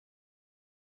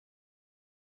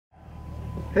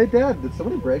Hey, Dad, did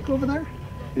somebody break over there?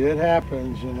 It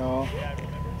happens, you know.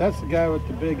 That's the guy with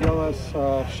the big LS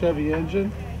Chevy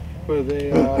engine with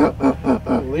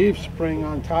a leaf spring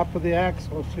on top of the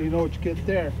axle, so you know what you get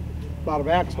there. A lot of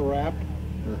axle wrap.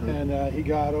 And he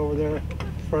got over there,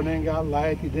 front end got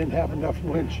light, he didn't have enough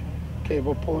winch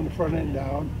cable pulling the front end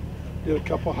down. Did a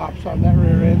couple hops on that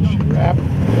rear end, she wrapped,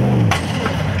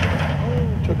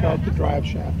 took out the drive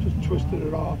shaft, just twisted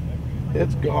it off.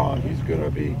 It's gone. He's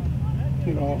gonna be,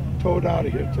 you know, towed out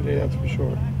of here today, that's for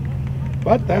sure.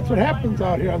 But that's what happens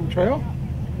out here on the trail.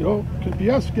 You know, could be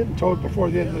us getting towed before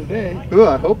the end of the day. Ooh,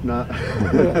 I hope not.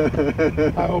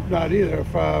 I hope not either.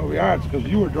 If we are, it's because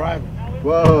you were driving.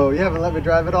 Whoa, you haven't let me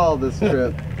drive at all this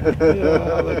trip.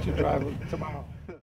 Yeah, I'll let you drive tomorrow.